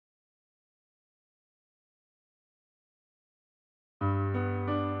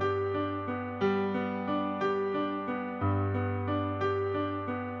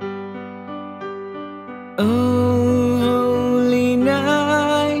Oh, holy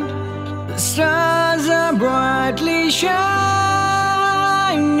night, the stars are brightly shining.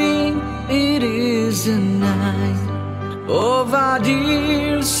 It is the night of our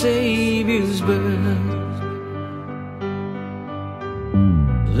dear Savior's birth.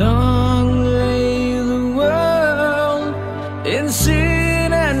 Long lay the world in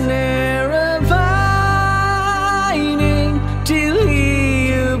sin and error pining, till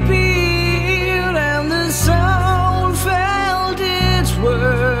He appeared and the soul felt its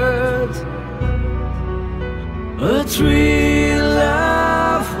worth. A thrill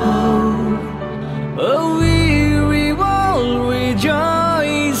of hope, a weary world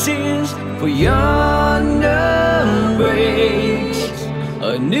rejoices, for yonder breaks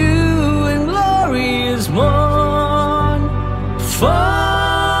a new and glorious morn. Fall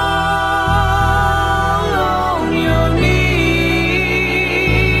on your knees,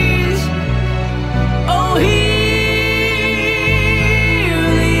 oh, hear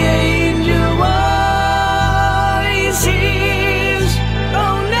the angel voices,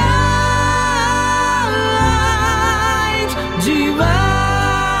 oh, night divine,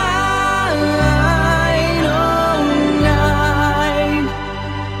 oh, night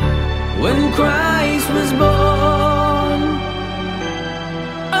when Christ was born.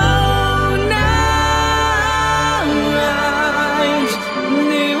 Oh, night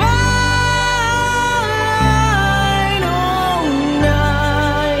divine, oh,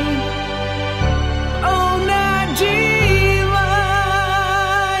 night, oh, night divine,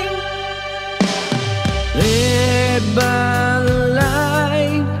 led by the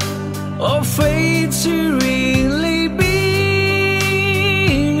light of faith serenely beaming,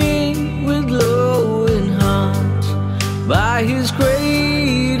 with glowing hearts by His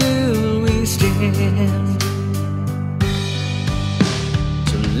cradle we stand.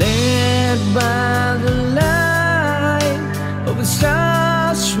 So led by the light of a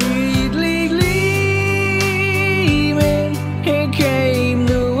star sweetly gleaming, here came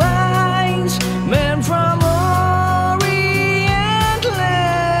the wise man from Orient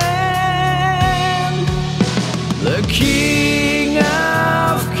land, the King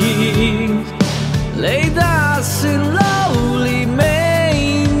of Kings, laid thus in lowly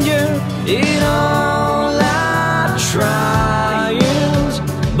manger. In all our trials,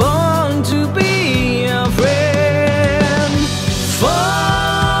 born to be our friend. Fall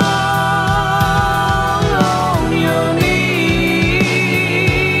on your knees,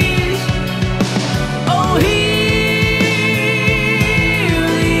 oh, hear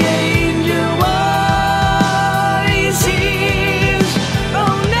the angel voices,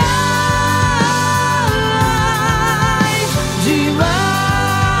 oh, night divine,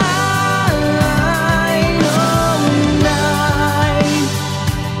 oh, night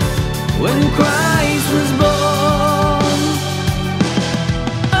when Christ was born.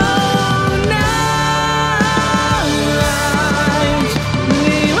 Oh, night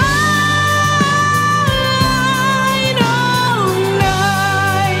divine, oh,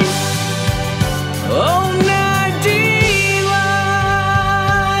 night, oh, night divine.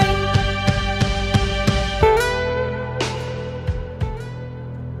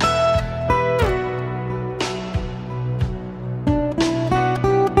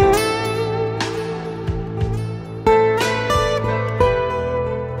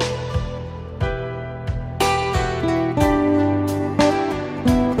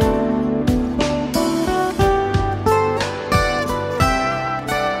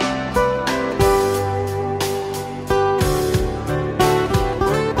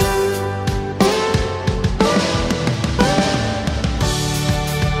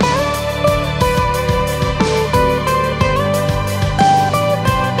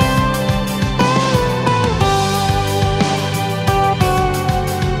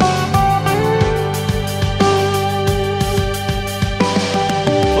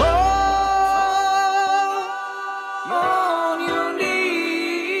 On your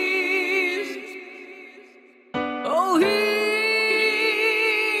knees, oh, hear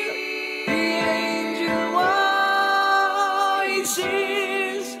the angel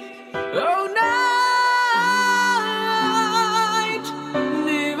voices, oh, night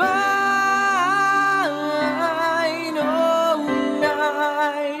divine, oh,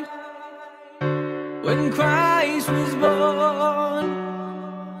 night when Christ was born.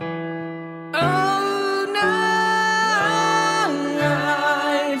 Oh, night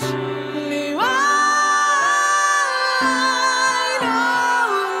divine, oh,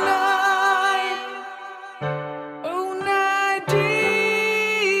 night, oh, night divine.